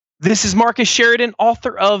This is Marcus Sheridan,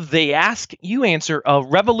 author of They Ask, You Answer, a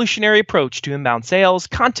revolutionary approach to inbound sales,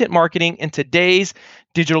 content marketing, and today's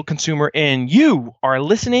digital consumer. And you are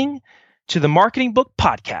listening to the Marketing Book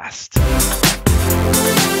Podcast.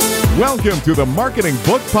 Welcome to the Marketing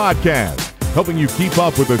Book Podcast, helping you keep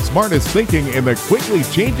up with the smartest thinking in the quickly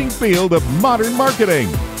changing field of modern marketing.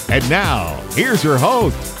 And now, here's your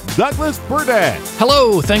host, Douglas Burdett.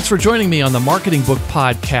 Hello, thanks for joining me on the Marketing Book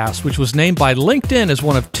Podcast, which was named by LinkedIn as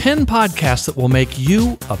one of 10 podcasts that will make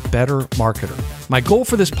you a better marketer. My goal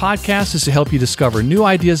for this podcast is to help you discover new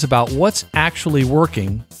ideas about what's actually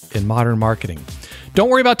working in modern marketing. Don't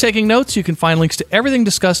worry about taking notes. You can find links to everything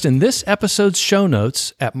discussed in this episode's show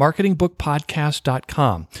notes at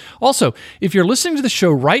marketingbookpodcast.com. Also, if you're listening to the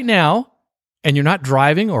show right now, and you're not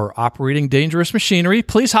driving or operating dangerous machinery,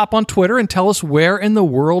 please hop on Twitter and tell us where in the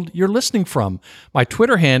world you're listening from. My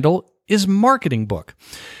Twitter handle is Marketing Book.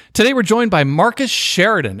 Today we're joined by Marcus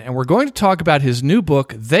Sheridan, and we're going to talk about his new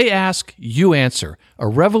book, They Ask, You Answer, a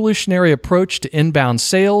revolutionary approach to inbound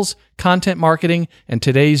sales, content marketing, and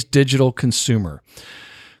today's digital consumer.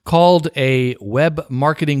 Called a web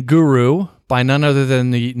marketing guru by none other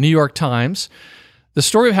than the New York Times, the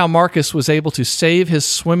story of how Marcus was able to save his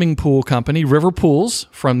swimming pool company, River Pools,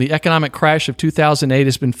 from the economic crash of 2008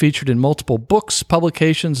 has been featured in multiple books,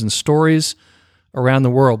 publications, and stories around the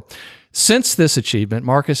world. Since this achievement,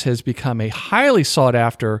 Marcus has become a highly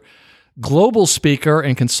sought-after global speaker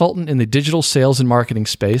and consultant in the digital sales and marketing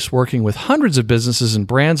space, working with hundreds of businesses and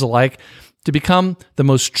brands alike to become the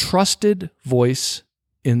most trusted voice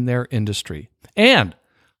in their industry. And,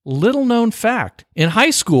 little known fact, in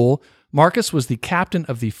high school, Marcus was the captain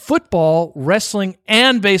of the football, wrestling,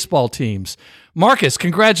 and baseball teams. Marcus,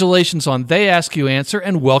 congratulations on They Ask, You Answer,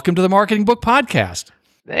 and welcome to the Marketing Book Podcast.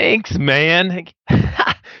 Thanks, man.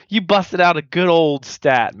 You busted out a good old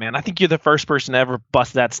stat, man. I think you're the first person to ever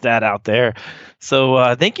bust that stat out there.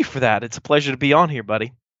 So thank you for that. It's a pleasure to be on here,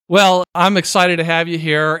 buddy. Well, I'm excited to have you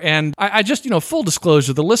here. And I just, full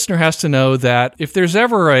disclosure, the listener has to know that if there's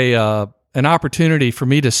ever an opportunity for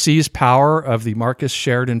me to seize power of the Marcus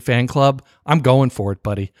Sheridan fan club, I'm going for it,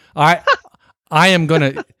 buddy. I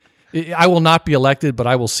will not be elected, but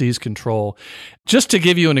I will seize control. Just to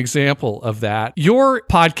give you an example of that, your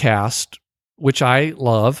podcast, which I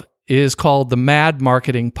love, is called the Mad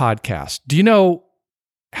Marketing Podcast. Do you know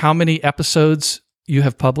how many episodes you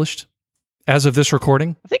have published as of this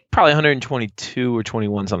recording? I think probably 122 or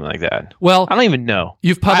 21, something like that. Well, I don't even know.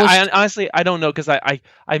 You've published... Honestly, I don't know because I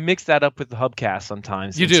mix that up with the Hubcast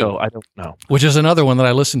sometimes. You do? So I don't know. Which is another one that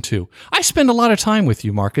I listen to. I spend a lot of time with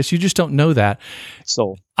you, Marcus. You just don't know that.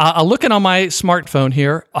 So, looking on my smartphone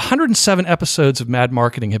here, 107 episodes of Mad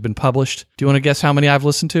Marketing have been published. Do you want to guess how many I've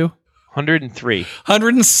listened to? 103.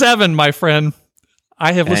 107, my friend.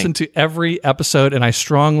 I have listened to every episode, and I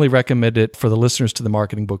strongly recommend it for the listeners to the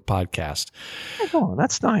Marketing Book Podcast. Oh,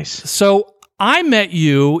 that's nice. So I met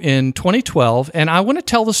you in 2012, and I want to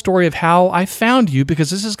tell the story of how I found you because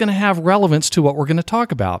this is going to have relevance to what we're going to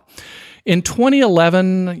talk about. In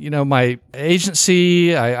 2011, my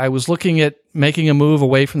agency, I was looking at making a move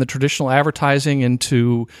away from the traditional advertising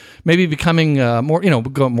into maybe becoming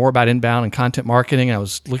going more about inbound and content marketing. I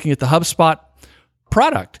was looking at the HubSpot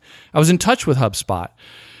product. I was in touch with HubSpot.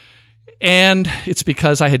 And it's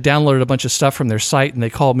because I had downloaded a bunch of stuff from their site, and they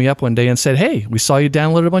called me up one day and said, "Hey, we saw you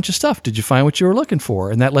downloaded a bunch of stuff. Did you find what you were looking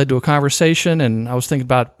for?" And that led to a conversation, and I was thinking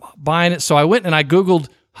about buying it. So I went and I Googled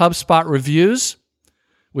HubSpot reviews,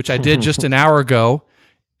 which I did just an hour ago,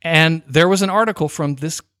 and there was an article from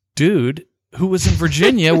this dude who was in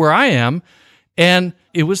Virginia, where I am, and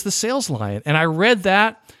it was the Sales Lion. And I read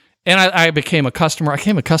that, and I became a customer. I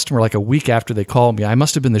became a customer like a week after they called me. I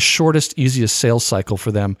must have been the shortest, easiest sales cycle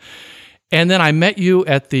for them. And then I met you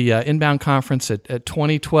at the Inbound Conference at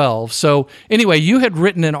 2012. So anyway, you had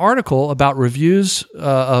written an article about reviews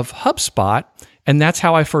of HubSpot, and that's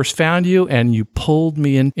how I first found you, and you pulled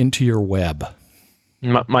me into your web.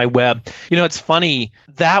 My web. It's funny.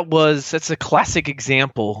 That's a classic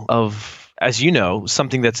example of, as you know,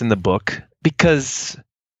 something that's in the book, because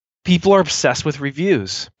people are obsessed with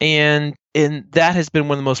reviews. And that has been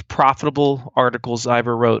one of the most profitable articles I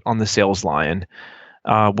ever wrote on the Sales Lion,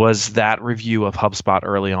 was that review of HubSpot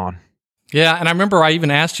early on. Yeah, and I remember I even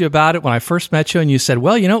asked you about it when I first met you, and you said,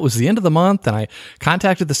 well, it was the end of the month, and I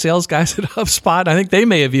contacted the sales guys at HubSpot. I think they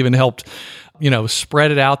may have even helped,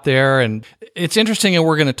 spread it out there. And it's interesting, and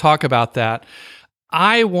we're going to talk about that.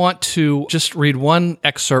 I want to just read one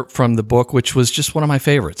excerpt from the book, which was just one of my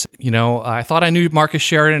favorites. I thought I knew Marcus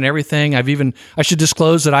Sheridan and everything. I should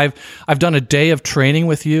disclose that I've done a day of training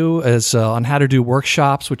with you on how to do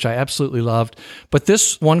workshops, which I absolutely loved. But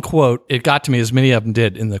this one quote, it got to me, as many of them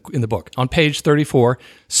did in the book. On page 34,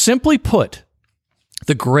 simply put,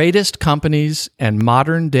 the greatest companies and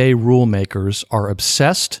modern day rule makers are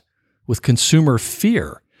obsessed with consumer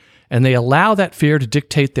fear. And they allow that fear to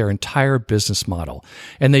dictate their entire business model.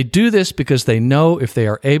 And they do this because they know if they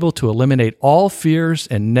are able to eliminate all fears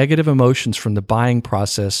and negative emotions from the buying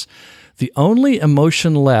process, the only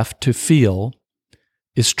emotion left to feel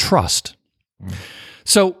is trust.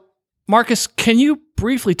 So, Marcus, can you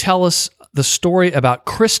briefly tell us the story about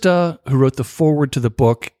Krista, who wrote the foreword to the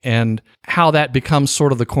book, and how that becomes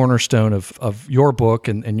sort of the cornerstone of your book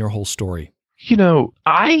and your whole story?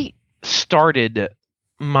 I started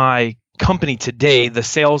my company today, the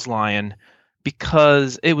Sales Lion,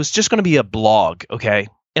 because it was just going to be a blog, okay?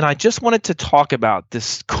 And I just wanted to talk about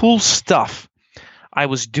this cool stuff I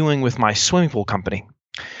was doing with my swimming pool company.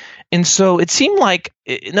 And so it seemed like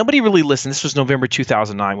nobody really listened. This was November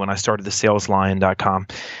 2009 when I started the saleslion.com.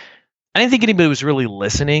 I didn't think anybody was really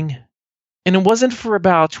listening. And it wasn't for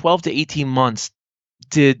about 12 to 18 months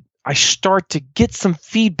did I start to get some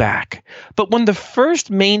feedback. But when the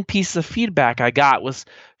first main piece of feedback I got was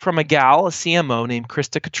from a CMO named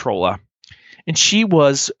Krista Catrola. And she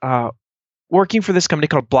was working for this company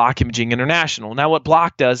called Block Imaging International. Now what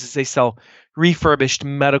Block does is they sell refurbished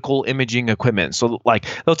medical imaging equipment. So like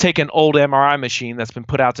they'll take an old MRI machine that's been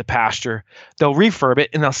put out to pasture, they'll refurb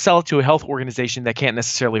it, and they'll sell it to a health organization that can't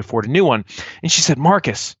necessarily afford a new one. And she said,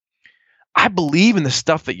 Marcus, I believe in the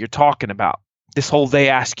stuff that you're talking about. This whole they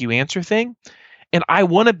ask you answer thing. And I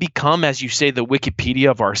want to become, as you say, the Wikipedia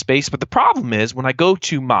of our space. But the problem is when I go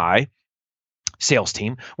to my sales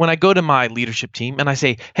team, when I go to my leadership team and I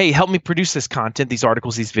say, hey, help me produce this content, these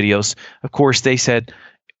articles, these videos, of course, they said,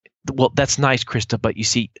 well, that's nice, Krista, but you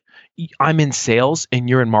see, I'm in sales and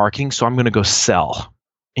you're in marketing, so I'm going to go sell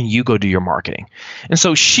and you go do your marketing. And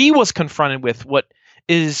so she was confronted with what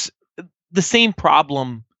is the same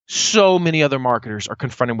problem so many other marketers are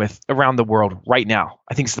confronted with around the world right now.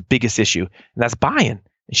 I think it's the biggest issue, and that's buy-in.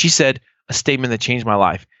 And she said a statement that changed my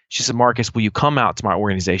life. She said, Marcus, will you come out to my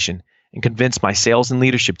organization and convince my sales and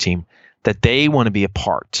leadership team that they want to be a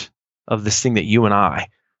part of this thing that you and I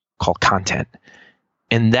call content?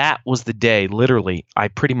 And that was the day, literally, I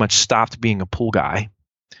pretty much stopped being a pool guy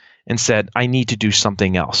and said, I need to do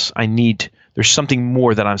something else. There's something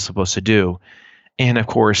more that I'm supposed to do. And of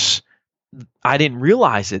course, I didn't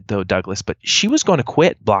realize it though, Douglas, but she was going to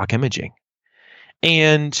quit Block Imaging.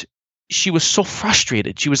 And she was so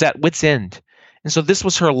frustrated. She was at wit's end. And so this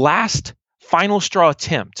was her last final straw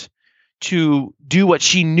attempt to do what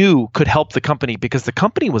she knew could help the company because the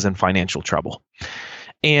company was in financial trouble.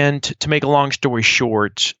 And to make a long story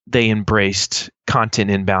short, they embraced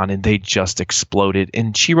content inbound and they just exploded.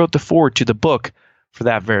 And she wrote the foreword to the book for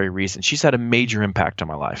that very reason. She's had a major impact on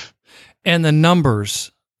my life. And the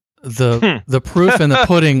numbers, the proof and the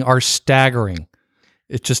pudding are staggering.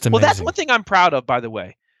 It's just amazing. Well, that's one thing I'm proud of, by the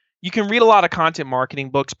way. You can read a lot of content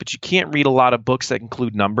marketing books, but you can't read a lot of books that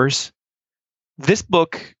include numbers. This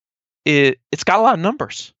book, it's got a lot of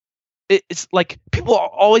numbers. It's like people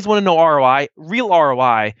always want to know ROI, real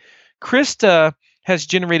ROI. Krista has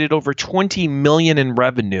generated over 20 million in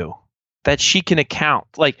revenue that she can account,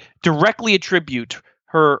 like directly attribute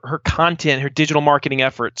her content, her digital marketing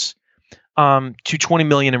efforts to 20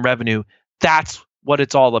 million in revenue. That's what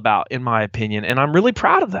it's all about, in my opinion. And I'm really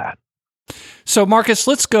proud of that. So, Marcus,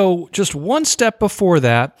 let's go just one step before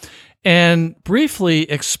that and briefly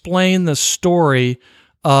explain the story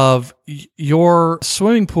of your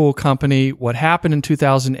swimming pool company, what happened in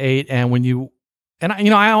 2008, and when you, and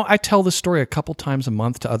I tell this story a couple times a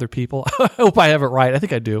month to other people. I hope I have it right. I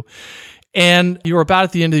think I do. And you were about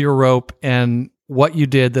at the end of your rope, and what you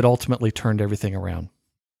did that ultimately turned everything around.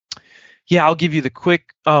 Yeah, I'll give you the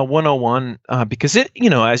quick 101 because it,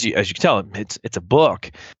 as you can tell, it's a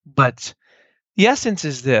book, but the essence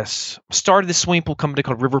is this. Started this swimming pool company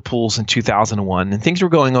called River Pools in 2001, and things were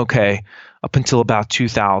going okay up until about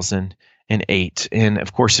 2008. And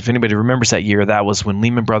of course, if anybody remembers that year, that was when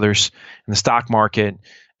Lehman Brothers and the stock market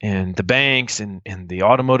and the banks and the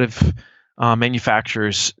automotive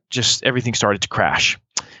manufacturers, just everything started to crash.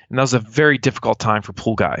 And that was a very difficult time for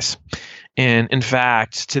pool guys. And in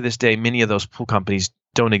fact, to this day, many of those pool companies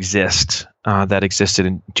don't exist that existed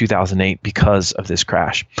in 2008 because of this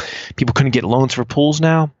crash. People couldn't get loans for pools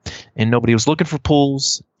now, and nobody was looking for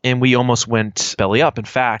pools, and we almost went belly up. In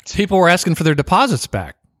fact, people were asking for their deposits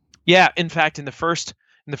back. Yeah, in fact, in the first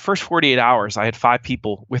In the first 48 hours, I had 5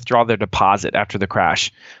 people withdraw their deposit after the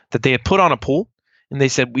crash that they had put on a pool. And they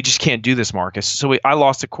said, we just can't do this, Marcus. So I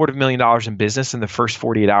lost $250,000 in business in the first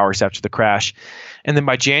 48 hours after the crash. And then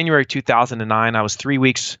by January 2009, I was 3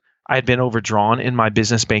 weeks, I had been overdrawn in my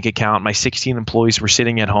business bank account. My 16 employees were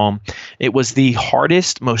sitting at home. It was the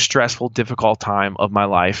hardest, most stressful, difficult time of my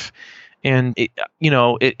life. And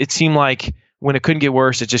it seemed like when it couldn't get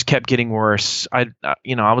worse, it just kept getting worse. I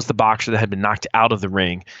was the boxer that had been knocked out of the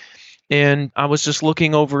ring. And I was just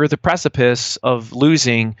looking over the precipice of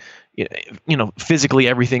losing, physically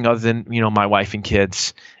everything other than, my wife and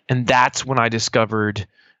kids. And that's when I discovered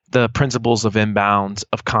the principles of inbound,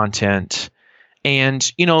 of content.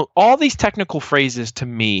 And, all these technical phrases to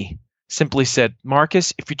me simply said,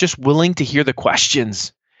 Marcus, if you're just willing to hear the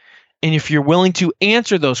questions, and if you're willing to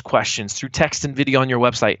answer those questions through text and video on your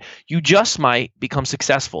website, you just might become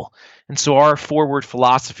successful. And so our forward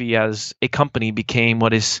philosophy as a company became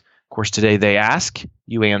what is, of course, today they ask,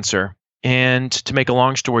 you answer. And to make a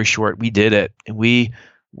long story short, we did it. And we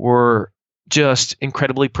were just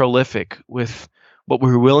incredibly prolific with what we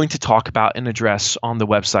were willing to talk about and address on the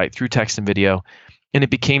website through text and video. And it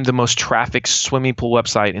became the most trafficked swimming pool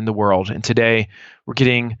website in the world. And today we're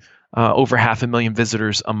getting over 500,000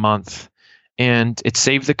 visitors a month. And it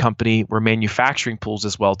saved the company. We're manufacturing pools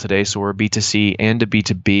as well today. So we're B2C and a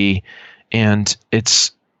B2B. And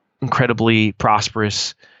it's incredibly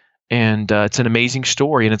prosperous. And it's an amazing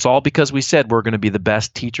story. And it's all because we said we're going to be the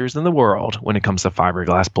best teachers in the world when it comes to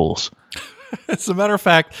fiberglass pools. As a matter of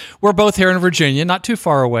fact, we're both here in Virginia, not too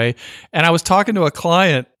far away. And I was talking to a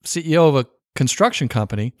client, CEO of a construction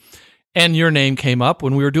company, and your name came up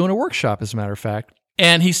when we were doing a workshop, as a matter of fact.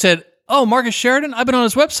 And he said, oh, Marcus Sheridan, I've been on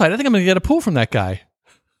his website. I think I'm going to get a pool from that guy.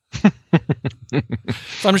 So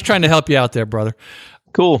I'm just trying to help you out there, brother.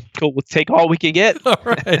 Cool. We'll take all we can get. All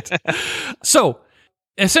right. So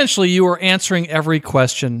essentially, you were answering every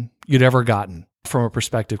question you'd ever gotten from a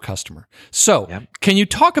prospective customer. So Can you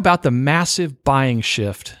talk about the massive buying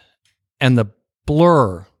shift and the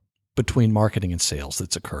blur between marketing and sales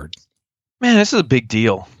that's occurred? Man, this is a big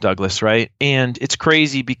deal, Douglas, right? And it's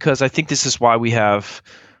crazy because I think this is why we have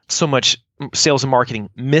so much sales and marketing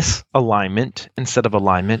misalignment instead of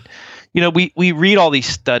alignment. We read all these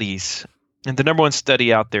studies, and the number one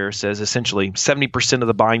study out there says essentially 70% of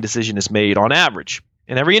the buying decision is made on average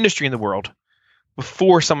in every industry in the world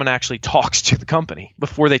before someone actually talks to the company,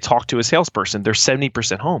 before they talk to a salesperson. They're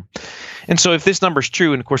 70% home. And so if this number is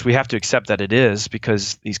true, and of course we have to accept that it is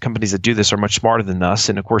because these companies that do this are much smarter than us,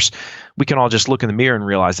 and of course we can all just look in the mirror and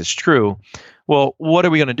realize it's true. Well, what are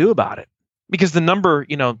we going to do about it? Because the number,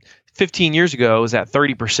 15 years ago was at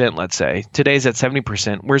 30%, let's say. Today's at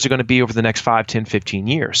 70%. Where's it going to be over the next 5, 10, 15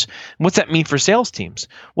 years? And what's that mean for sales teams?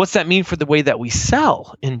 What's that mean for the way that we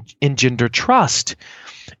sell and engender trust?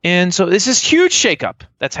 And so this is huge shakeup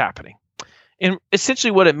that's happening. And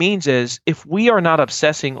essentially what it means is if we are not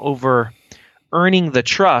obsessing over earning the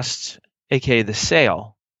trust, aka the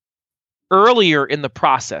sale, earlier in the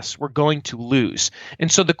process, we're going to lose. And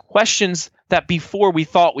so the questions that before we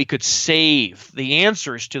thought we could save, the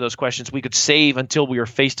answers to those questions we could save until we were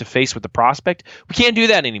face to face with the prospect, we can't do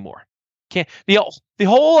that anymore. Can't. The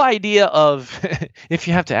whole idea of if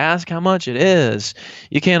you have to ask how much it is,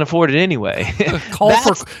 you can't afford it anyway.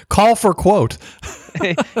 Call for quote.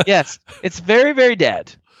 Yes, it's very, very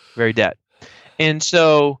dead. Very dead. And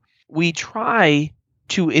so we try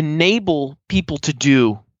to enable people to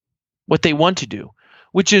do what they want to do,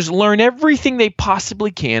 which is learn everything they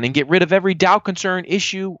possibly can and get rid of every doubt, concern,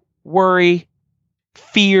 issue, worry,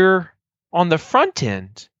 fear on the front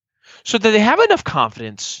end so that they have enough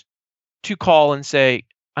confidence to call and say,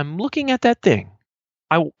 I'm looking at that thing.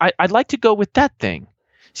 I'd like to go with that thing.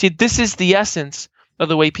 See, this is the essence of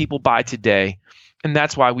the way people buy today. And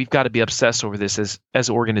that's why we've got to be obsessed over this as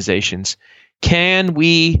organizations. Can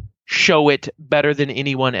we show it better than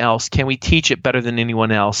anyone else? Can we teach it better than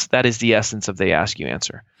anyone else? That is the essence of the ask, you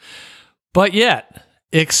answer. But yet,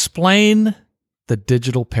 explain the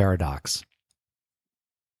digital paradox.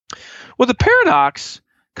 Well, the paradox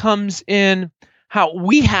comes in how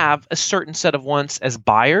we have a certain set of wants as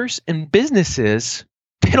buyers, and businesses,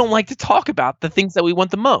 they don't like to talk about the things that we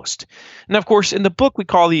want the most. And of course, in the book, we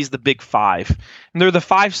call these the big 5. And they're the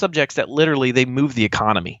 5 subjects that literally they move the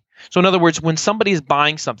economy. So in other words, when somebody is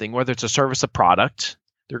buying something, whether it's a service, a product,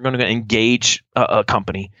 they're going to engage a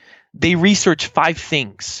company, they research 5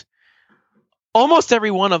 things. Almost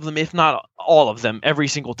every one of them, if not all of them, every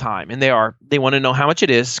single time. And they want to know how much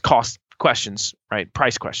it is, cost questions, right?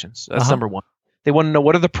 Price questions. That's number 1. They want to know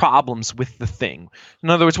what are the problems with the thing. In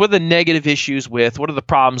other words, what are the negative issues with, what are the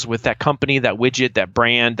problems with that company, that widget, that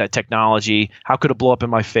brand, that technology? How could it blow up in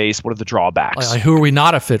my face? What are the drawbacks? Like, who are we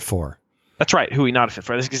not a fit for? That's right. Who are we not a fit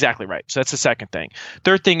for? That's exactly right. So that's the second thing.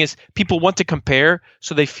 Third thing is people want to compare,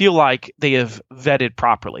 so they feel like they have vetted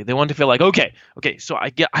properly. They want to feel like, okay, so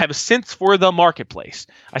I have a sense for the marketplace.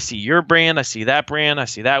 I see your brand, I see that brand, I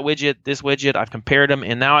see that widget, this widget. I've compared them,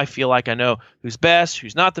 and now I feel like I know who's best,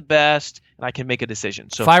 who's not the best, and I can make a decision.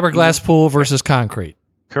 So fiberglass pool versus concrete.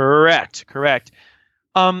 Correct.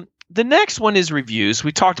 The next one is reviews.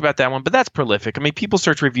 We talked about that one, but that's prolific. I mean, people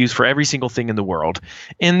search reviews for every single thing in the world.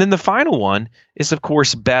 And then the final one is, of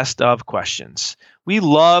course, best of questions. We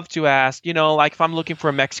love to ask, like if I'm looking for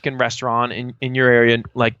a Mexican restaurant in your area,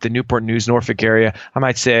 like the Newport News, Norfolk area, I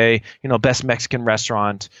might say, best Mexican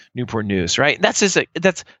restaurant, Newport News, right? That's a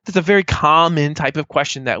very common type of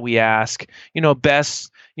question that we ask,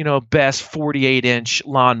 best 48-inch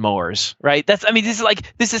lawnmowers, right?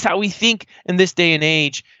 This is how we think in this day and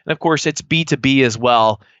age. And of course, it's B2B as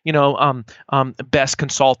well. Best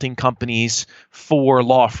consulting companies for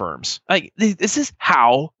law firms. This is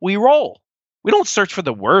how we roll. We don't search for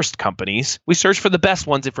the worst companies. We search for the best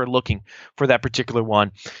ones if we're looking for that particular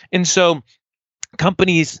one. And so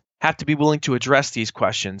companies have to be willing to address these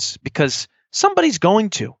questions because somebody's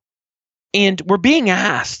going to. And we're being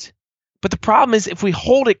asked. But the problem is if we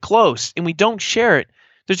hold it close and we don't share it,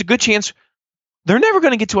 there's a good chance they're never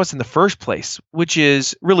going to get to us in the first place, which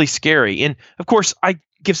is really scary. And of course, I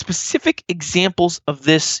give specific examples of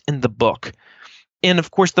this in the book. And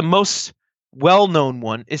of course, the most well-known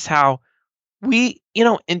one is how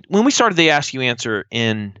and when we started the Ask You Answer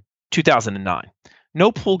in 2009,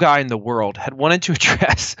 no pool guy in the world had wanted to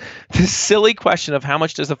address this silly question of how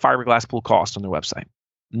much does a fiberglass pool cost on their website.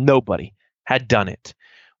 Nobody had done it.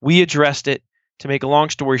 We addressed it. To make a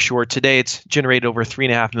long story short, today it's generated over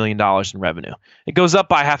 $3.5 million in revenue. It goes up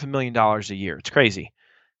by $500,000 a year. It's crazy.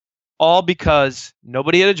 All because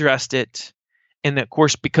nobody had addressed it. And of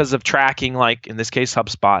course, because of tracking, like in this case,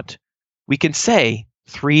 HubSpot, we can say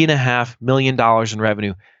 $3.5 million in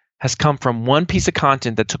revenue has come from one piece of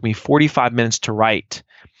content that took me 45 minutes to write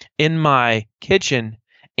in my kitchen.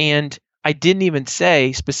 And I didn't even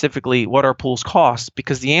say specifically what our pools cost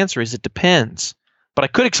because the answer is it depends. But I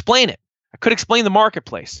could explain it. I could explain the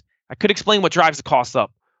marketplace. I could explain what drives the cost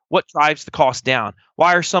up, what drives the cost down.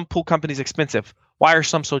 Why are some pool companies expensive? Why are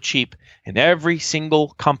some so cheap? And every single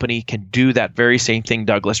company can do that very same thing,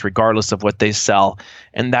 Douglas, regardless of what they sell.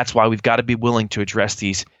 And that's why we've got to be willing to address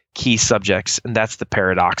these key subjects. And that's the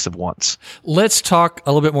paradox of once. Let's talk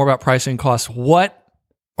a little bit more about pricing costs. What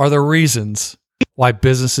are the reasons why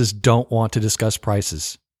businesses don't want to discuss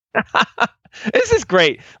prices? This is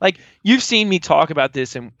great. Like you've seen me talk about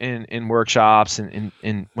this in workshops and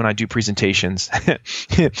when I do presentations.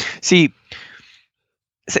 See,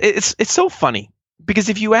 it's so funny because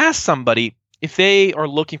if you ask somebody if they are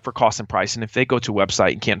looking for cost and price, and if they go to a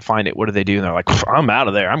website and can't find it, what do they do? And they're like, I'm out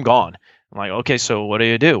of there. I'm gone. I'm like, okay, so what do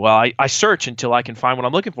you do? Well, I search until I can find what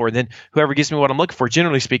I'm looking for. And then whoever gives me what I'm looking for,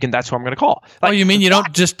 generally speaking, that's who I'm going to call. Like, you mean you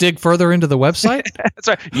don't just dig further into the website? That's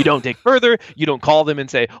right. You don't dig further. You don't call them and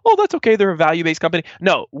say, oh, that's okay. They're a value-based company.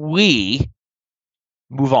 No, we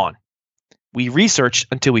move on. We research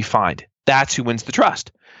until we find. That's who wins the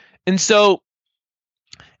trust. And so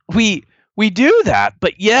we do that,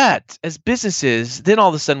 but yet as businesses, then all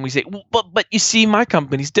of a sudden we say, well, but you see, my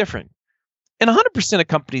company's different. And 100% of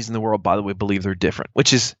companies in the world, by the way, believe they're different,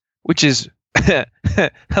 which is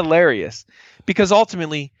hilarious because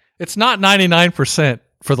ultimately it's not 99%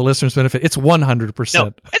 for the listener's benefit. It's 100%.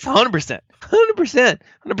 No, it's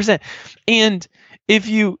 100%. And if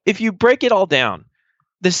you break it all down,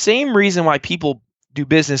 the same reason why people do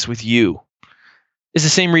business with you is the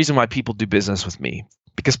same reason why people do business with me,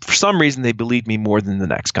 because for some reason they believe me more than the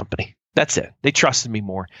next company. That's it. They trusted me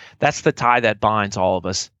more. That's the tie that binds all of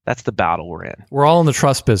us. That's the battle we're in. We're all in the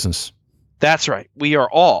trust business. That's right. We are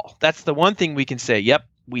all. That's the one thing we can say, yep,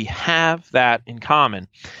 we have that in common.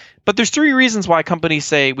 But there's three reasons why companies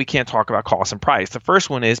say we can't talk about cost and price. The first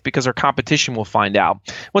one is because our competition will find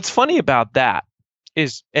out. What's funny about that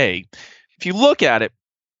is, if you look at it,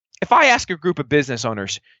 if I ask a group of business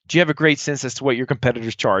owners, do you have a great sense as to what your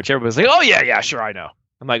competitors charge? Everybody's like, oh, yeah, sure, I know.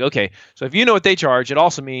 I'm like, okay, so if you know what they charge, it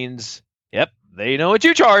also means, yep, they know what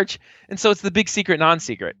you charge. And so it's the big secret,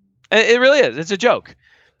 non-secret. It really is. It's a joke.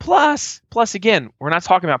 Plus, again, we're not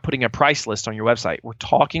talking about putting a price list on your website. We're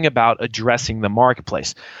talking about addressing the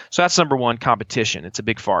marketplace. So that's number one, competition. It's a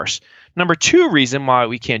big farce. Number two reason why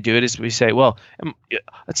we can't do it is we say, well,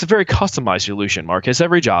 it's a very customized solution, Marcus.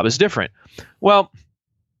 Every job is different. Well,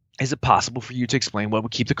 is it possible for you to explain what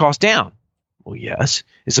would keep the cost down? Well, yes.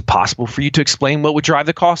 Is it possible for you to explain what would drive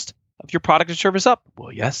the cost of your product or service up?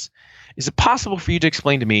 Well, yes. Is it possible for you to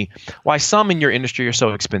explain to me why some in your industry are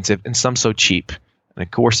so expensive and some so cheap? And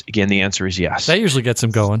of course, again, the answer is yes. That usually gets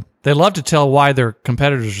them going. They love to tell why their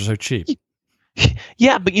competitors are so cheap.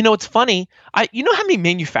 Yeah, but it's funny. You know how many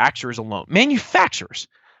manufacturers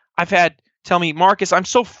I've had tell me, Marcus, I'm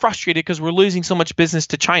so frustrated because we're losing so much business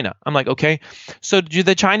to China. I'm like, okay, so do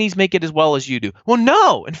the Chinese make it as well as you do? Well,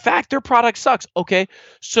 no. In fact, their product sucks. Okay,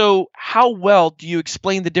 so how well do you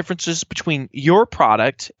explain the differences between your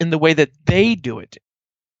product and the way that they do it?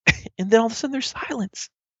 And then all of a sudden there's silence.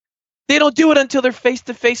 They don't do it until they're face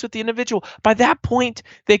to face with the individual. By that point,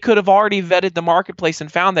 they could have already vetted the marketplace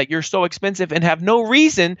and found that you're so expensive and have no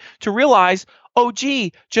reason to realize, oh,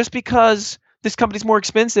 gee, just because this company's more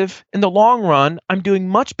expensive, in the long run, I'm doing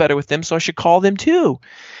much better with them, so I should call them too.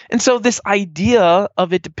 And so this idea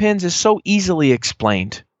of it depends is so easily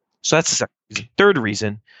explained. So that's the second reason. Third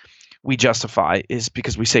reason we justify is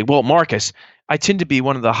because we say, well, Marcus, I tend to be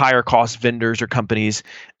one of the higher cost vendors or companies,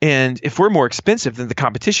 and if we're more expensive than the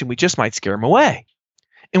competition, we just might scare them away.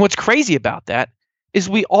 And what's crazy about that is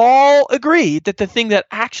we all agree that the thing that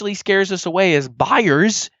actually scares us away as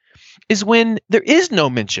buyers is when there is no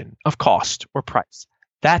mention of cost or price.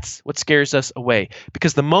 That's what scares us away,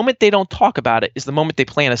 because the moment they don't talk about it is the moment they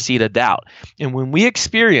plant a seed of doubt. And when we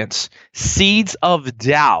experience seeds of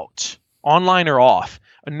doubt, online or off,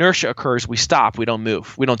 inertia occurs. We stop. We don't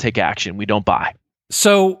move. We don't take action. We don't buy.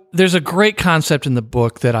 So there's a great concept in the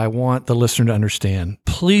book that I want the listener to understand.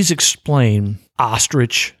 Please explain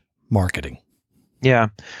ostrich marketing. Yeah.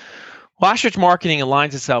 Well, ostrich marketing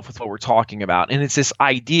aligns itself with what we're talking about. And it's this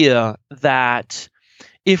idea that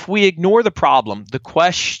if we ignore the problem, the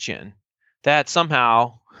question, that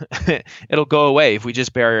somehow it'll go away if we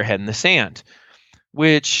just bury our head in the sand,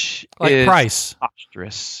 which like is price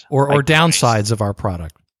preposterous. or Like downsides price. of our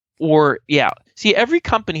product. Or, yeah. See, every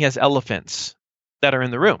company has elephants that are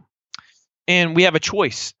in the room. And we have a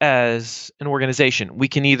choice as an organization. We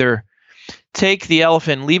can either take the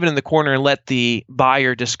elephant, leave it in the corner, and let the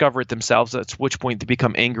buyer discover it themselves, at which point they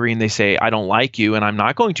become angry and they say, I don't like you and I'm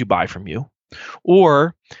not going to buy from you.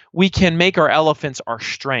 Or we can make our elephants our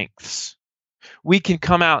strengths. We can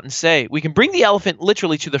come out and say, we can bring the elephant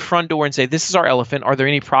literally to the front door and say, this is our elephant. Are there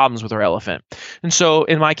any problems with our elephant? And so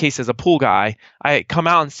in my case, as a pool guy, I come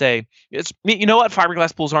out and say, you know what?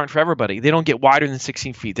 Fiberglass pools aren't for everybody. They don't get wider than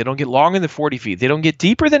 16 feet. They don't get longer than 40 feet. They don't get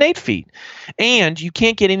deeper than 8 feet. And you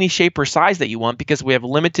can't get any shape or size that you want because we have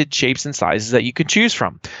limited shapes and sizes that you can choose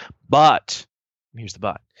from. But, here's the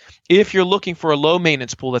but. If you're looking for a low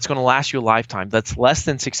maintenance pool that's going to last you a lifetime, that's less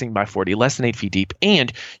than 16 by 40, less than 8 feet deep,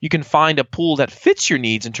 and you can find a pool that fits your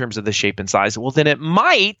needs in terms of the shape and size, well, then it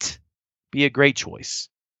might be a great choice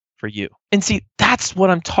for you. And see, that's what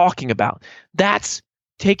I'm talking about. That's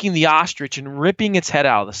taking the ostrich and ripping its head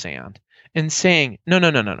out of the sand and saying, no.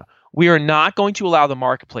 We are not going to allow the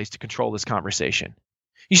marketplace to control this conversation.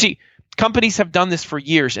 You see, companies have done this for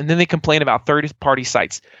years, and then they complain about third-party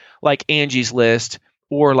sites like Angie's List,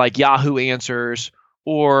 or like Yahoo Answers,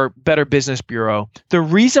 or Better Business Bureau. The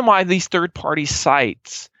reason why these third-party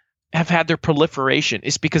sites have had their proliferation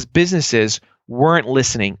is because businesses weren't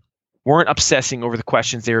listening, weren't obsessing over the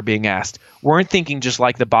questions they were being asked, weren't thinking just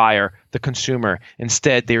like the buyer, the consumer.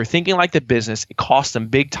 Instead, they were thinking like the business. It cost them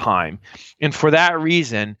big time. And for that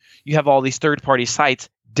reason, you have all these third-party sites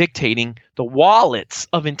dictating the wallets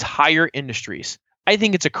of entire industries. I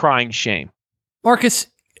think it's a crying shame. Marcus,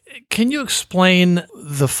 can you explain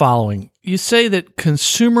the following? You say that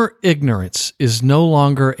consumer ignorance is no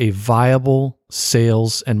longer a viable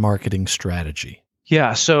sales and marketing strategy.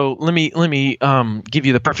 Yeah, so let me give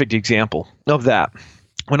you the perfect example of that.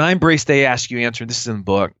 When I embraced They Ask You Answer, this is in the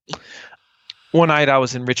book. One night I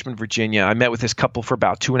was in Richmond, Virginia. I met with this couple for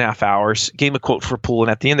about 2.5 hours, gave them a quote for a pool,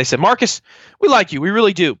 and at the end they said, Marcus, we like you, we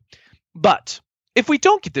really do. But if we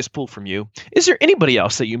don't get this pool from you, is there anybody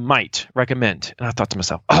else that you might recommend? And I thought to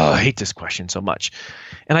myself, I hate this question so much.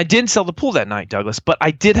 And I didn't sell the pool that night, Douglas, but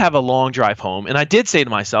I did have a long drive home. And I did say to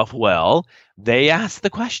myself, well, they asked the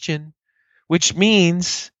question, which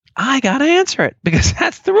means I got to answer it because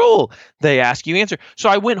that's the rule. They ask you answer. So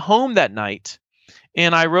I went home that night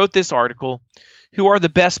and I wrote this article, Who are the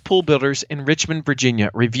best pool builders in Richmond,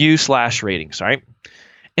 Virginia? Review/ratings, right?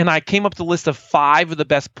 And I came up with a list of 5 of the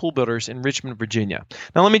best pool builders in Richmond, Virginia.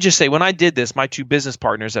 Now, let me just say, when I did this, my 2 business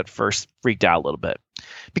partners at first freaked out a little bit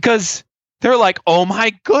because they're like, oh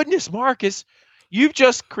my goodness, Marcus, you've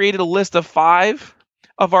just created a list of 5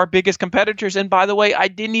 of our biggest competitors. And by the way, I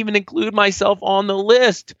didn't even include myself on the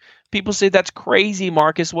list. People say, that's crazy,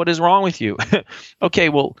 Marcus. What is wrong with you? Okay,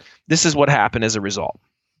 well, this is what happened as a result.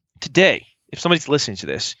 Today, if somebody's listening to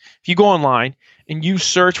this, if you go online and you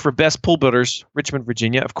search for best pool builders, Richmond,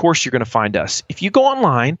 Virginia, of course you're going to find us. If you go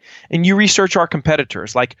online and you research our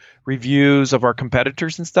competitors, like reviews of our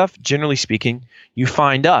competitors and stuff, generally speaking, you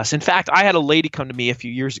find us. In fact, I had a lady come to me a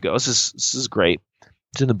few years ago. This is great.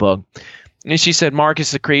 It's in the book. And she said, Marcus,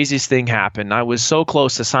 the craziest thing happened. I was so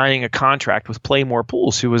close to signing a contract with Playmore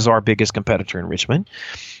Pools, who was our biggest competitor in Richmond.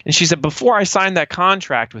 And she said, before I signed that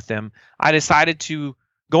contract with them, I decided to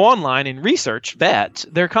go online and vet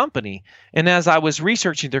their company. And as I was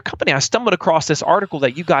researching their company, I stumbled across this article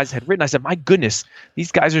that you guys had written. I said, my goodness,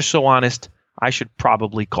 these guys are so honest. I should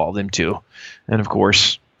probably call them too. And of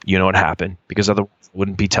course, you know what happened, because otherwise I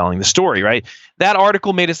wouldn't be telling the story, right? That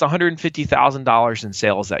article made us $150,000 in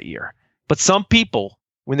sales that year. But some people,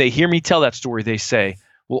 when they hear me tell that story, they say,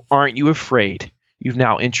 well, aren't you afraid? You've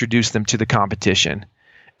now introduced them to the competition.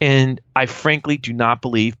 And I frankly do not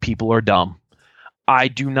believe people are dumb. I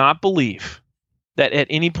do not believe that at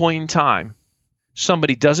any point in time,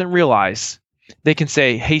 somebody doesn't realize they can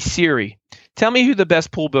say, hey, Siri, tell me who the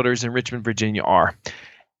best pool builders in Richmond, Virginia are.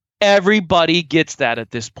 Everybody gets that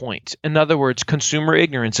at this point. In other words, consumer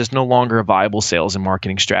ignorance is no longer a viable sales and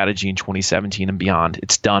marketing strategy in 2017 and beyond.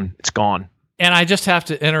 It's done. It's gone. And I just have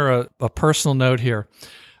to enter a personal note here.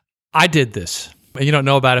 I did this. You don't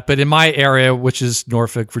know about it, but in my area, which is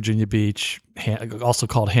Norfolk, Virginia Beach, also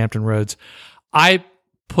called Hampton Roads, I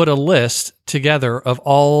put a list together of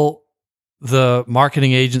all the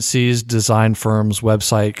marketing agencies, design firms,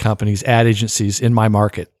 website companies, ad agencies in my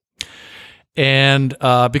market. And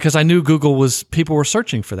because I knew people were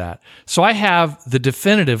searching for that. So I have the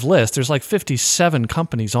definitive list. There's like 57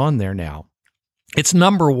 companies on there now. It's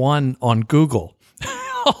number one on Google.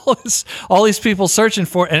 all these people searching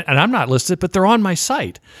for it, and I'm not listed, but they're on my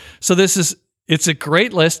site. So it's a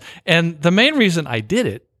great list. And the main reason I did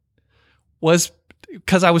it was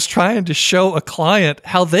because I was trying to show a client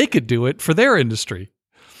how they could do it for their industry.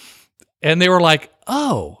 And they were like,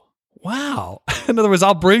 oh, wow. In other words,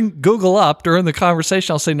 I'll bring Google up during the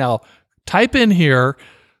conversation. I'll say, now type in here,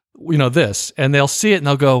 this, and they'll see it and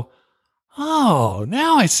they'll go, oh,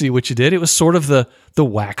 now I see what you did. It was sort of the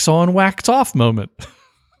wax on, wax off moment.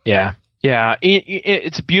 Yeah. Yeah.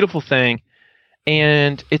 It's a beautiful thing.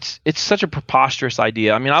 And it's such a preposterous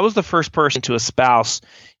idea. I mean, I was the first person to espouse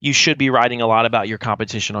you should be writing a lot about your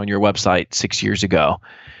competition on your website 6 years ago.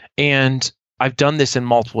 And I've done this in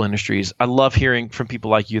multiple industries. I love hearing from people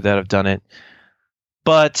like you that have done it.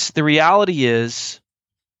 But the reality is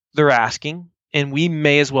they're asking, and we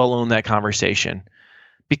may as well own that conversation.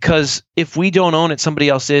 Because if we don't own it, somebody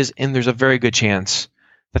else is, and there's a very good chance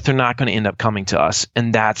that they're not going to end up coming to us.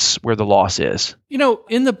 And that's where the loss is.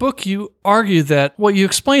 In the book, you argue that, you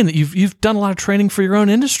explain that you've done a lot of training for your own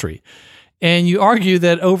industry. And you argue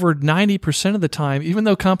that over 90% of the time, even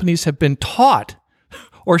though companies have been taught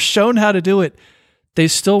or shown how to do it, they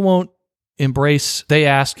still won't embrace, they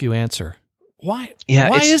ask, you answer. Why? Yeah,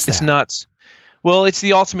 Why is that? It's nuts. Well, it's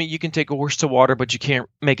the ultimate, you can take a horse to water, but you can't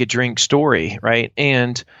make it drink story, right?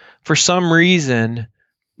 And for some reason,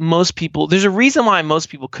 there's a reason why most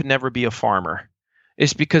people could never be a farmer.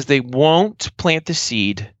 It's because they won't plant the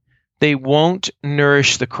seed, they won't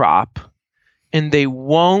nourish the crop, and they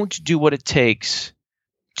won't do what it takes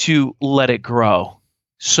to let it grow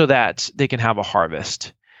so that they can have a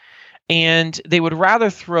harvest. And they would rather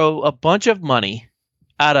throw a bunch of money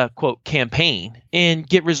at a, quote, campaign and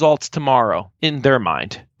get results tomorrow in their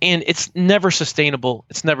mind. And it's never sustainable.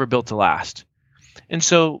 It's never built to last. And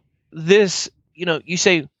so this,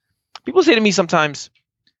 people say to me sometimes,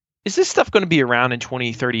 is this stuff going to be around in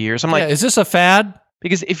 20, 30 years? I'm like, is this a fad?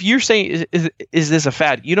 Because if you're saying, is this a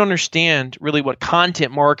fad? You don't understand really what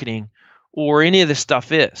content marketing or any of this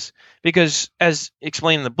stuff is. Because as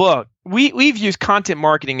explained in the book, we've used content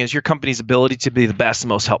marketing as your company's ability to be the best and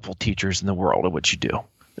most helpful teachers in the world at what you do.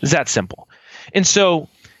 It's that simple. And so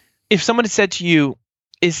if someone had said to you,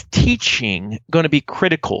 is teaching going to be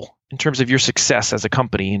critical in terms of your success as a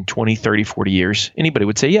company in 20, 30, 40 years? Anybody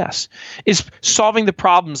would say yes. Is solving the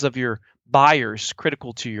problems of your buyers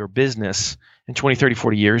critical to your business in 20, 30,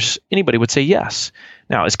 40 years? Anybody would say yes.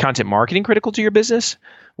 Now, is content marketing critical to your business?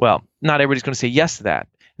 Well, not everybody's going to say yes to that.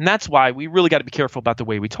 And that's why we really got to be careful about the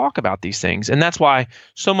way we talk about these things. And that's why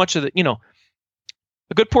so much of a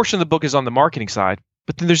good portion of the book is on the marketing side,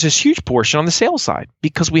 but then there's this huge portion on the sales side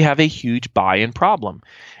because we have a huge buy-in problem.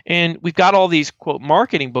 And we've got all these, quote,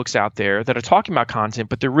 marketing books out there that are talking about content,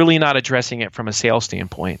 but they're really not addressing it from a sales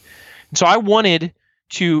standpoint. And so I wanted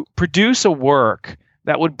to produce a work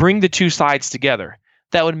that would bring the two sides together,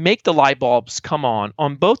 that would make the light bulbs come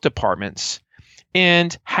on both departments,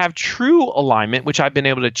 and have true alignment, which I've been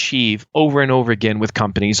able to achieve over and over again with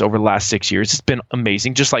companies over the last 6 years. It's been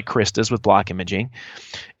amazing, just like Chris does with block imaging.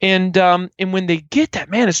 And when they get that,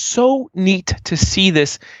 man, it's so neat to see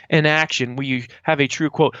this in action where you have a true,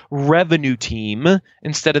 quote, revenue team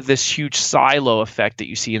instead of this huge silo effect that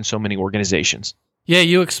you see in so many organizations. Yeah,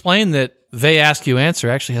 you explained that they ask you answer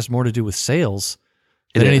actually has more to do with sales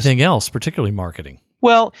than anything else, particularly marketing.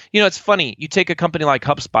 Well, it's funny. You take a company like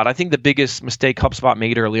HubSpot. I think the biggest mistake HubSpot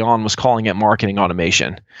made early on was calling it marketing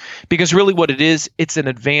automation. Because really what it is, it's an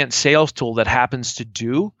advanced sales tool that happens to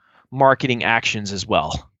do marketing actions as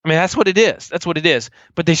well. I mean, that's what it is. That's what it is.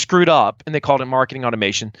 But they screwed up and they called it marketing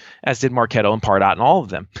automation, as did Marketo and Pardot and all of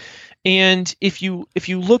them. And if you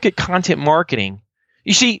look at content marketing,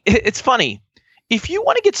 you see, it's funny. If you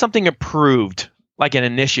want to get something approved, like an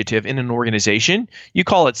initiative in an organization, you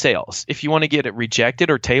call it sales. If you want to get it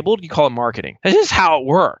rejected or tabled, you call it marketing. This is how it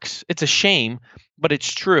works. It's a shame, but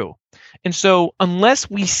it's true. And so unless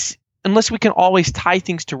we can always tie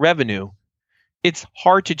things to revenue, it's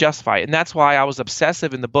hard to justify it. And that's why I was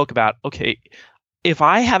obsessive in the book about, okay, if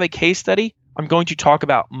I have a case study, I'm going to talk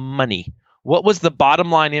about money. What was the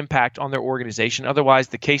bottom line impact on their organization? Otherwise,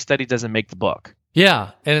 the case study doesn't make the book.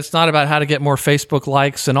 Yeah, and it's not about how to get more Facebook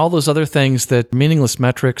likes and all those other things, that meaningless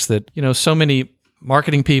metrics that, so many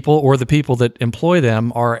marketing people or the people that employ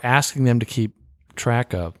them are asking them to keep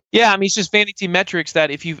track of. Yeah, I mean, it's just vanity metrics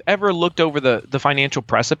that if you've ever looked over the financial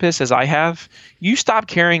precipice, as I have, you stop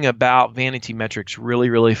caring about vanity metrics really,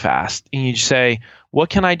 really fast. And you say, what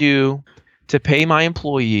can I do to pay my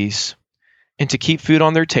employees and to keep food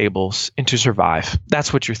on their tables and to survive?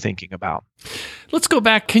 That's what you're thinking about. Let's go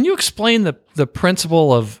back. Can you explain the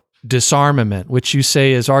principle of disarmament, which you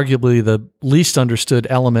say is arguably the least understood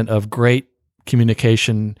element of great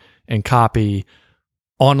communication and copy,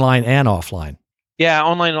 online and offline? Yeah,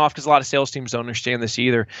 online and off, because a lot of sales teams don't understand this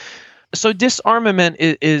either. So disarmament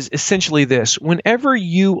is essentially this. Whenever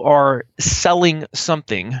you are selling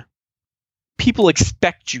something, people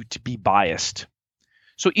expect you to be biased.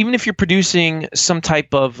 So even if you're producing some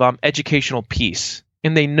type of educational piece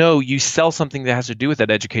and they know you sell something that has to do with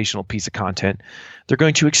that educational piece of content, they're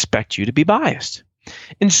going to expect you to be biased.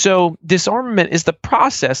 And so disarmament is the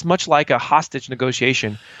process, much like a hostage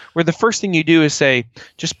negotiation, where the first thing you do is say,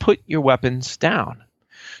 just put your weapons down.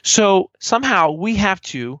 So somehow we have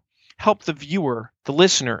to help the viewer, the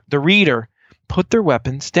listener, the reader put their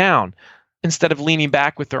weapons down. Instead of leaning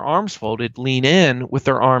back with their arms folded, lean in with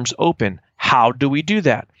their arms open. How do we do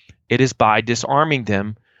that? It is by disarming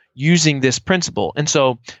them using this principle. And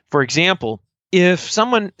so, for example, if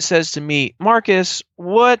someone says to me, Marcus,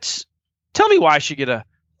 tell me why I should get a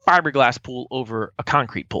fiberglass pool over a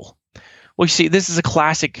concrete pool. Well, you see, this is a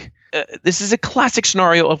classic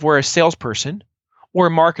scenario of where a salesperson or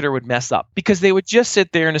a marketer would mess up, because they would just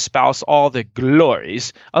sit there and espouse all the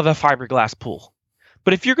glories of a fiberglass pool.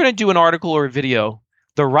 But if you're going to do an article or a video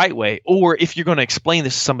the right way, or if you're going to explain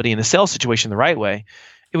this to somebody in a sales situation the right way,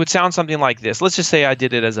 it would sound something like this. Let's just say I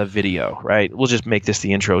did it as a video, right? We'll just make this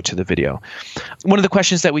the intro to the video. One of the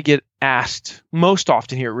questions that we get asked most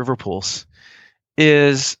often here at River Pools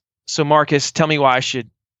is, so Marcus, tell me why I should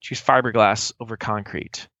choose fiberglass over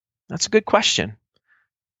concrete. That's a good question,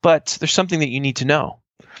 but there's something that you need to know.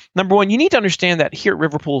 Number one, you need to understand that here at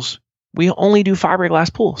River Pools, we only do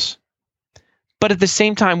fiberglass pools. But at the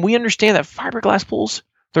same time, we understand that fiberglass pools,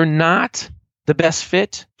 they're not the best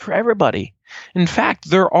fit for everybody. In fact,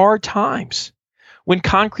 there are times when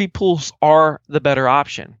concrete pools are the better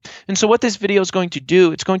option. And so what this video is going to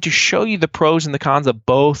do, it's going to show you the pros and the cons of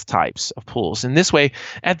both types of pools. And this way,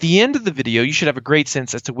 at the end of the video, you should have a great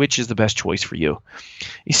sense as to which is the best choice for you.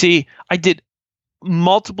 You see, I did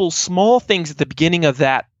multiple small things at the beginning of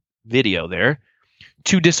that video there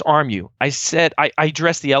to disarm you. I said, I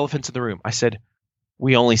addressed the elephants in the room. I said,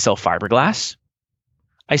 we only sell fiberglass.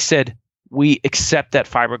 I said, we accept that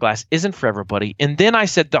fiberglass isn't for everybody. And then I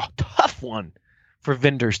said the tough one for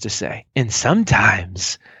vendors to say, and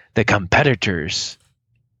sometimes the competitors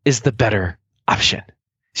is the better option.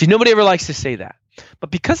 See, nobody ever likes to say that. But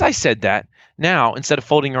because I said that, now instead of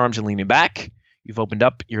folding your arms and leaning back, you've opened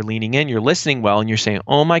up, you're leaning in, you're listening well, and you're saying,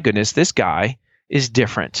 oh my goodness, this guy is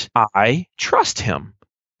different. I trust him.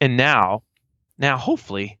 And now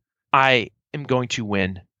hopefully I am going to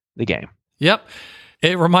win the game. Yep.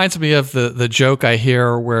 It reminds me of the joke I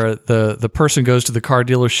hear where the person goes to the car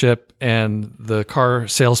dealership and the car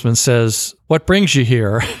salesman says, what brings you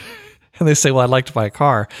here? And they say, well, I'd like to buy a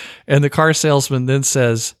car. And the car salesman then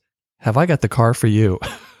says, have I got the car for you?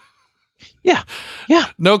 Yeah.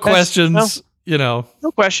 No questions,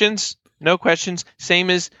 No questions. No questions. Same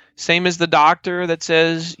as the doctor that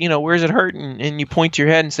says, where's it hurting? And you point to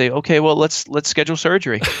your head and say, okay, well, let's schedule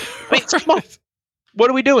surgery. I mean, come on. What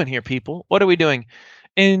are we doing here, people? What are we doing?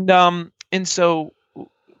 And so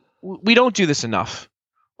we don't do this enough.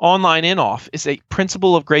 Online and off is a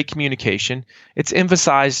principle of great communication. It's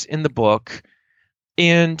emphasized in the book.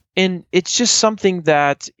 And it's just something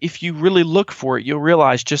that if you really look for it, you'll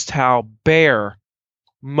realize just how bare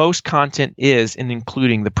most content is in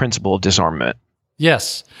including the principle of disarmament.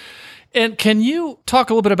 Yes. And can you talk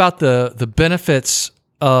a little bit about the benefits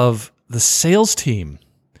of the sales team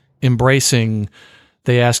embracing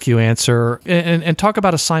they ask you answer and talk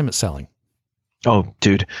about assignment selling? Oh,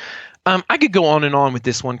 dude. I could go on and on with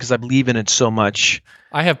this one because I believe in it so much.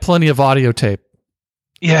 I have plenty of audio tape.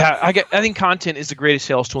 Yeah, I think content is the greatest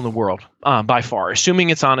sales tool in the world, by far,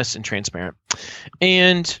 assuming it's honest and transparent.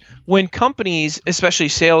 And when companies, especially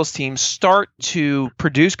sales teams, start to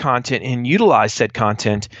produce content and utilize said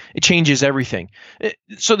content, it changes everything.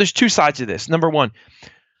 So there's two sides to this. Number one,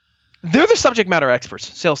 they're the subject matter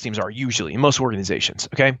experts. Sales teams are usually in most organizations,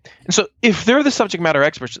 okay? And so if they're the subject matter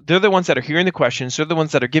experts, they're the ones that are hearing the questions, they're the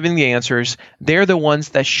ones that are giving the answers, they're the ones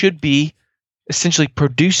that should be essentially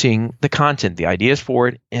producing the content, the ideas for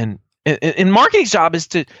it, and marketing's job is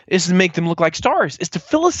to make them look like stars, is to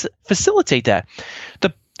facilitate that.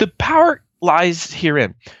 The power lies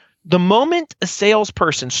herein. The moment a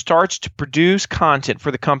salesperson starts to produce content for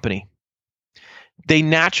the company, they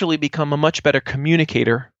naturally become a much better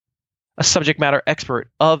communicator, a subject matter expert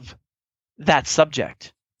of that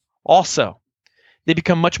subject. Also, they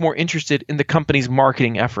become much more interested in the company's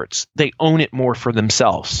marketing efforts. They own it more for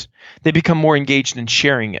themselves. They become more engaged in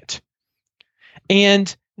sharing it.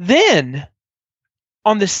 And then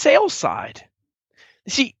on the sales side,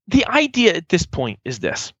 see, the idea at this point is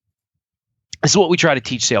this. This is what we try to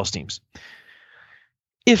teach sales teams.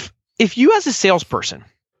 If you as a salesperson,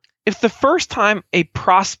 if the first time a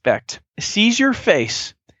prospect sees your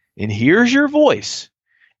face and hears your voice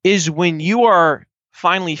is when you are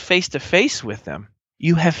finally face-to-face with them,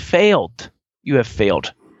 you have failed. You have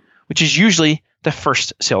failed, which is usually the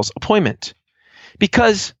first sales appointment.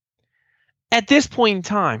 Because at this point in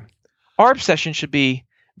time, our obsession should be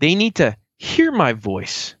they need to hear my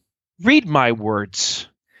voice, read my words,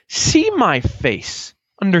 see my face,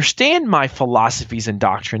 understand my philosophies and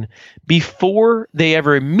doctrine before they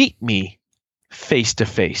ever meet me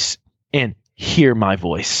face-to-face and hear my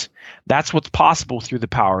voice. That's what's possible through the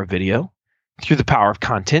power of video, through the power of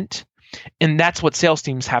content. And that's what sales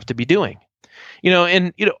teams have to be doing.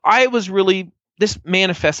 This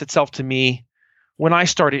manifests itself to me when I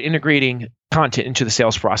started integrating content into the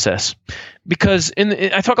sales process. Because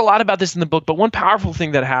I talk a lot about this in the book, but one powerful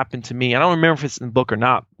thing that happened to me, I don't remember if it's in the book or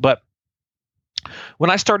not, but when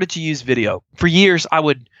I started to use video, for years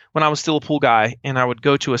when I was still a pool guy and I would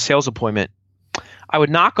go to a sales appointment, I would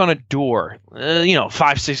knock on a door,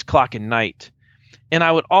 5, 6 o'clock at night. And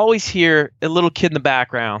I would always hear a little kid in the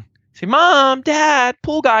background say, "Mom, Dad,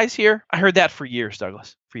 pool guy's here." I heard that for years,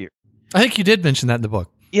 Douglas, for years. I think you did mention that in the book.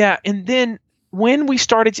 Yeah. And then when we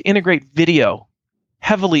started to integrate video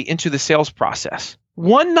heavily into the sales process,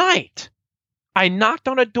 one night I knocked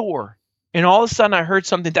on a door and all of a sudden I heard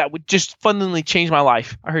something that would just fundamentally change my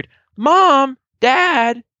life. I heard, "Mom,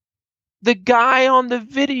 Dad, the guy on the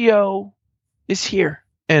video is here."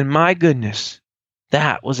 And my goodness,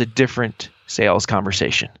 that was a different sales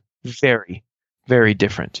conversation. Very, very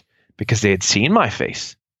different, because they had seen my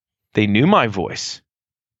face. They knew my voice.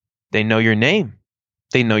 They know your name.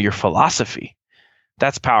 They know your philosophy.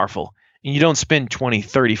 That's powerful. And you don't spend 20,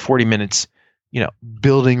 30, 40 minutes,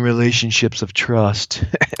 building relationships of trust.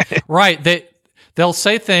 Right. They'll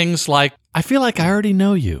say things like, "I feel like I already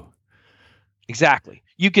know you." Exactly.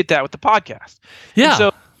 You get that with the podcast. Yeah. And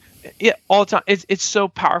so, yeah, all the time. It's so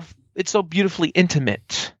powerful. It's so beautifully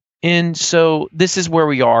intimate. And so this is where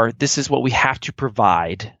we are. This is what we have to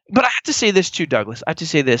provide. But I have to say this too, Douglas. I have to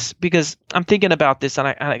say this because I'm thinking about this, and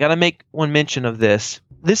I got to make one mention of this.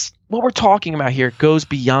 What we're talking about here goes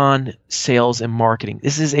beyond sales and marketing.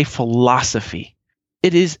 This is a philosophy.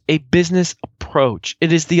 It is a business approach.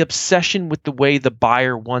 It is the obsession with the way the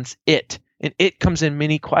buyer wants it. And it comes in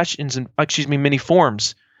many many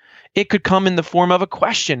forms. It could come in the form of a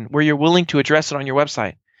question where you're willing to address it on your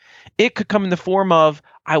website. It could come in the form of,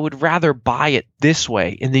 "I would rather buy it this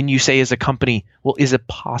way." And then you say as a company, "Well, is it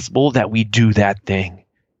possible that we do that thing?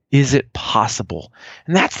 Is it possible?"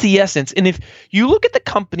 And that's the essence. And if you look at the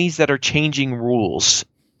companies that are changing rules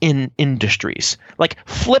in industries, like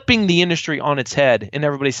flipping the industry on its head and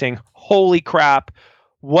everybody's saying, "Holy crap,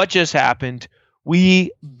 what just happened?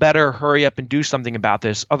 We better hurry up and do something about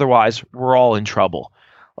this. Otherwise, we're all in trouble."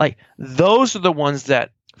 Like those are the ones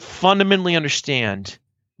that fundamentally understand.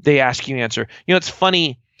 They ask you answer. It's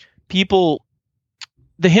funny. The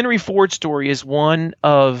Henry Ford story is one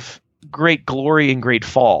of great glory and great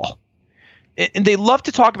fall. And they love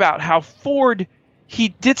to talk about how Ford, he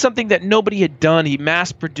did something that nobody had done. He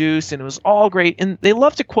mass produced and it was all great. And they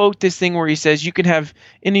love to quote this thing where he says, you can have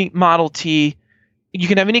any Model T, you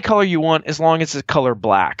can have any color you want as long as it's color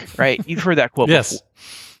black, right? You've heard that quote Yes. before.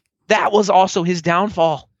 That was also his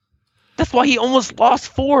downfall. That's why he almost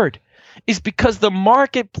lost Ford, is because the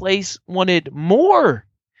marketplace wanted more.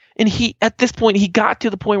 And at this point, he got to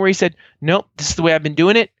the point where he said, nope, this is the way I've been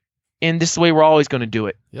doing it. And this is the way we're always going to do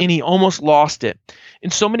it. Yep. And he almost lost it.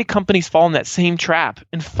 And so many companies fall in that same trap.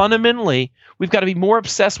 And fundamentally, we've got to be more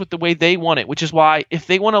obsessed with the way they want it, which is why if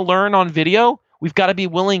they want to learn on video, we've got to be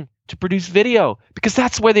willing to produce video because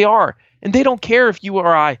that's where they are. And they don't care if you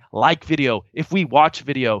or I like video, if we watch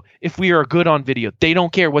video, if we are good on video. They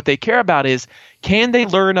don't care. What they care about is, can they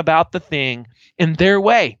learn about the thing in their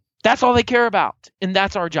way? That's all they care about. And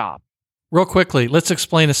that's our job. Real quickly, let's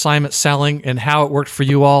explain assignment selling and how it worked for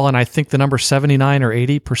you all. And I think the number 79 or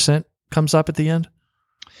 80% comes up at the end.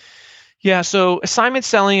 Yeah, so assignment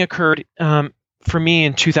selling occurred for me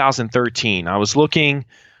in 2013. I was looking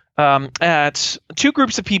at two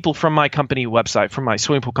groups of people from my company website, from my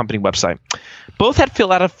swimming pool company website. Both had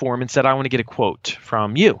filled out a form and said, I want to get a quote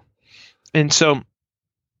from you. And so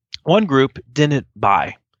one group didn't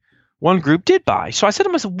buy. One group did buy. So I said to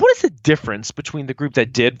myself, what is the difference between the group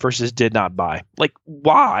that did versus did not buy? Like,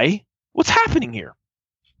 why? What's happening here?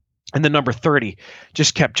 And the number 30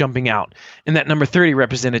 just kept jumping out. And that number 30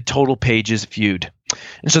 represented total pages viewed.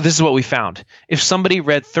 And so this is what we found. If somebody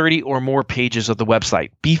read 30 or more pages of the website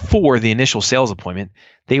before the initial sales appointment,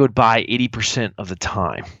 they would buy 80% of the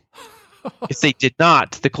time. If they did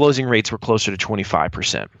not, the closing rates were closer to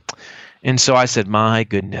 25%. And so I said, my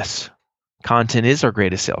goodness. Content is our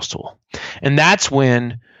greatest sales tool. And that's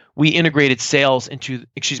when we integrated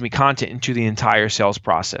content into the entire sales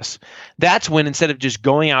process. That's when instead of just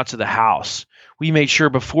going out to the house, we made sure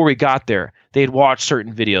before we got there, they had watched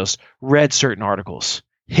certain videos, read certain articles,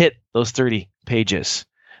 hit those 30 pages.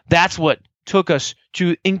 That's what took us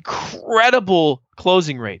to incredible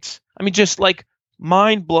closing rates. I mean, just like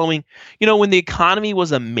mind-blowing. When the economy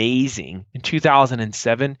was amazing in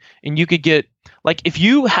 2007 and you could get, like, if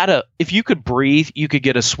you could breathe, you could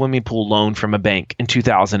get a swimming pool loan from a bank in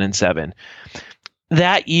 2007.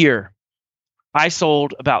 That year, I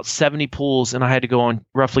sold about 70 pools and I had to go on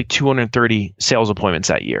roughly 230 sales appointments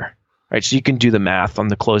that year, right? So you can do the math on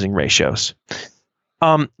the closing ratios.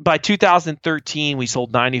 By 2013, we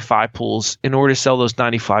sold 95 pools. In order to sell those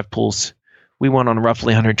 95 pools, we went on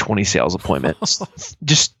roughly 120 sales appointments.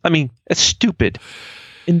 It's stupid.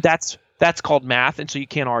 And that's called math. And so you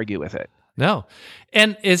can't argue with it. No.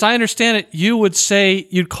 And as I understand it,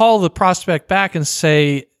 you'd call the prospect back and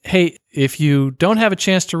say, hey, if you don't have a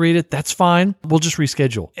chance to read it, that's fine. We'll just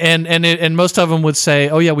reschedule. And most of them would say,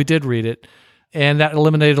 oh yeah, we did read it. And that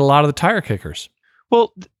eliminated a lot of the tire kickers.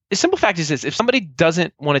 Well, the simple fact is this: if somebody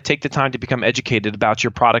doesn't want to take the time to become educated about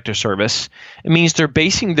your product or service, it means they're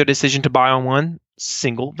basing their decision to buy on one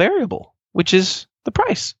single variable, which is the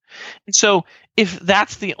price. And so if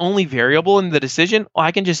that's the only variable in the decision, well,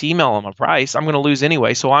 I can just email them a price. I'm going to lose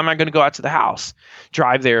anyway. So why am I going to go out to the house,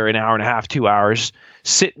 drive there an hour and a half, 2 hours,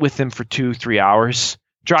 sit with them for 2-3 hours,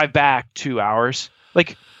 drive back 2 hours?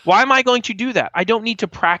 Like, why am I going to do that? I don't need to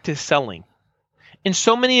practice selling. And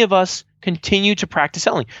so many of us continue to practice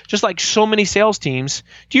selling, just like so many sales teams.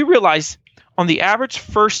 Do you realize on the average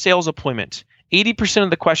first sales appointment, 80%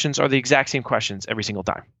 of the questions are the exact same questions every single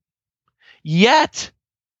time? Yet,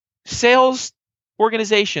 sales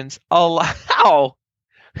organizations allow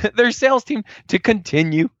their sales team to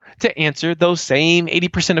continue to answer those same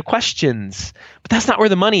 80% of questions. But that's not where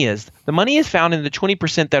the money is. The money is found in the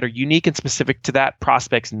 20% that are unique and specific to that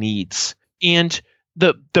prospect's needs. And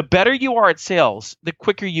the better you are at sales, the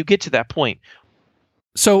quicker you get to that point.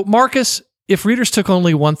 So, Marcus, if readers took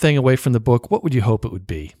only one thing away from the book, what would you hope it would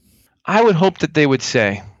be? I would hope that they would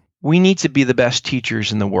say, we need to be the best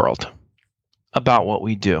teachers in the world about what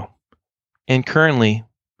we do. And currently,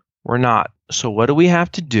 we're not. So what do we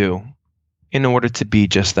have to do in order to be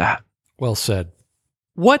just that? Well said.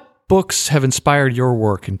 What books have inspired your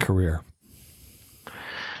work and career?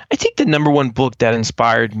 I think the number one book that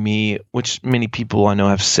inspired me, which many people I know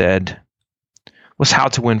have said, was How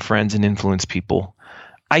to Win Friends and Influence People.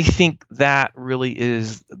 I think that really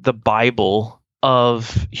is the Bible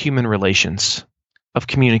of human relations, of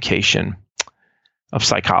communication, of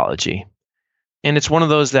psychology. And it's one of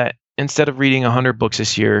those that instead of reading 100 books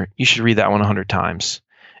this year, you should read that one 100 times.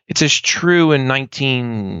 It's as true in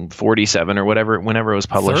 1947 or whenever it was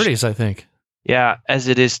published. 30s, I think. Yeah, as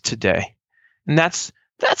it is today. And that's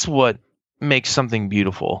what makes something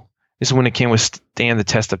beautiful, is when it can withstand the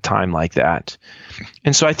test of time like that.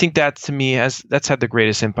 And so I think that, to me, that's had the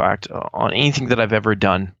greatest impact on anything that I've ever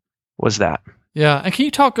done, was that. Yeah, and can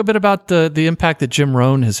you talk a bit about the impact that Jim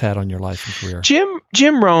Rohn has had on your life and career?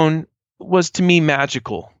 Jim Rohn was, to me,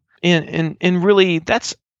 magical. And really,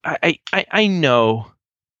 that's I know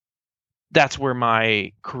that's where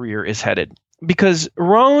my career is headed. Because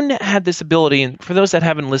Rohn had this ability, and for those that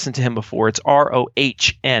haven't listened to him before, it's Rohn,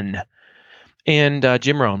 and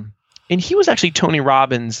Jim Rohn. And he was actually Tony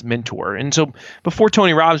Robbins' mentor. And so before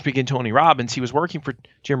Tony Robbins became Tony Robbins, he was working for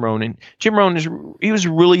Jim Rohn. And Jim Rohn, he was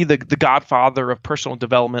really the godfather of personal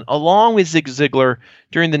development, along with Zig Ziglar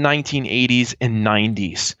during the 1980s and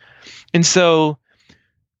 90s. And so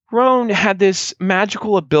Rohn had this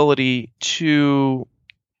magical ability to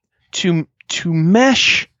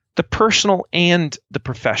mesh the personal and the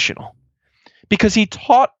professional, because he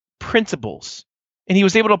taught principles and he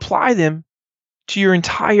was able to apply them to your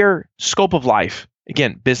entire scope of life,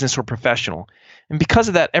 again, business or professional. And because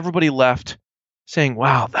of that, everybody left saying,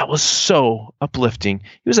 wow, that was so uplifting.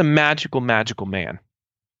 He was a magical, magical man.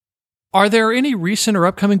 Are there any recent or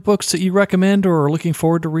upcoming books that you recommend or are looking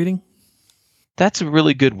forward to reading? That's a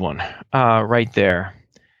really good one right there.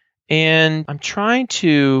 And I'm trying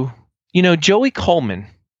to, Joey Coleman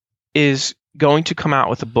is going to come out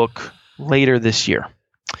with a book later this year.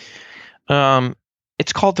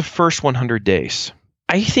 It's called The First 100 Days.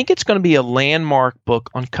 I think it's going to be a landmark book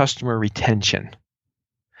on customer retention.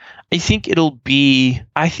 I think it'll be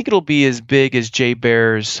as big as Jay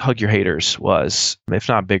Baer's Hug Your Haters was, if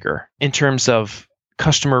not bigger, in terms of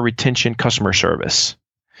customer retention, customer service.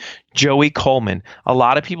 Joey Coleman. A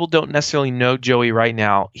lot of people don't necessarily know Joey right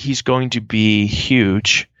now. He's going to be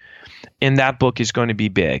huge, and that book is going to be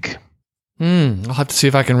big. I'll have to see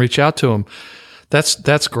if I can reach out to him.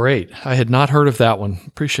 That's great. I had not heard of that one.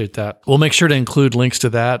 Appreciate that. We'll make sure to include links to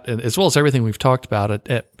that, as well as everything we've talked about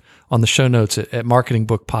on the show notes at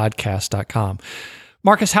marketingbookpodcast.com.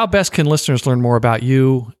 Marcus, how best can listeners learn more about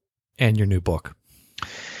you and your new book?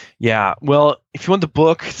 Yeah, well, if you want the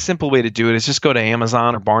book, the simple way to do it is just go to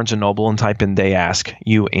Amazon or Barnes & Noble and type in They Ask,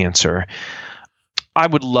 You Answer. I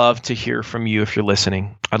would love to hear from you if you're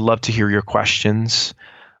listening. I'd love to hear your questions,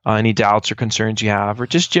 any doubts or concerns you have, or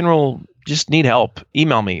just need help.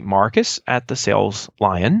 Email me,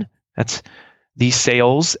 Marcus@thesaleslion. That's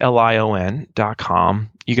thesaleslion.com.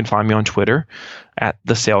 You can find me on Twitter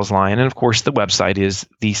 @thesaleslion. And of course, the website is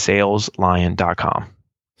thesaleslion.com.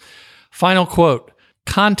 Final quote: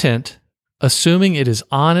 content, assuming it is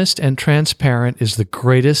honest and transparent, is the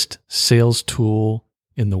greatest sales tool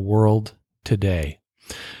in the world today.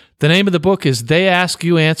 The name of the book is They Ask,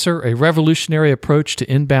 You Answer, a revolutionary approach to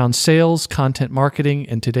inbound sales, content marketing,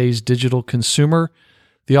 and today's digital consumer.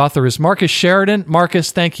 The author is Marcus Sheridan.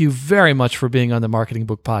 Marcus, thank you very much for being on the Marketing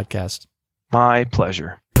Book Podcast. My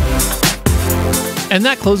pleasure. And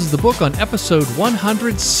that closes the book on episode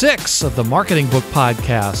 106 of the Marketing Book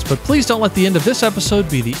Podcast. But please don't let the end of this episode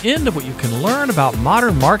be the end of what you can learn about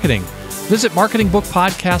modern marketing. Visit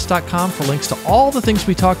marketingbookpodcast.com for links to all the things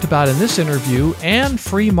we talked about in this interview and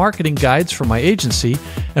free marketing guides from my agency.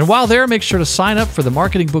 And while there, make sure to sign up for the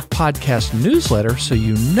Marketing Book Podcast newsletter so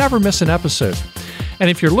you never miss an episode. And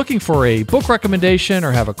if you're looking for a book recommendation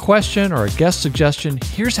or have a question or a guest suggestion,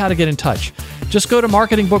 here's how to get in touch. Just go to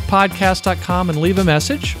marketingbookpodcast.com and leave a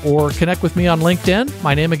message, or connect with me on LinkedIn.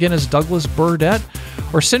 My name again is Douglas Burdett,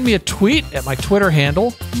 or send me a tweet at my Twitter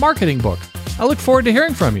handle, Marketing Book. I look forward to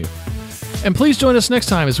hearing from you. And please join us next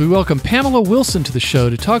time as we welcome Pamela Wilson to the show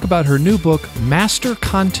to talk about her new book, Master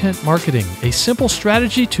Content Marketing, a simple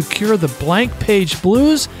strategy to cure the blank page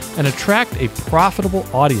blues and attract a profitable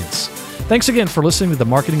audience. Thanks again for listening to the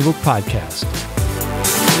Marketing Book Podcast.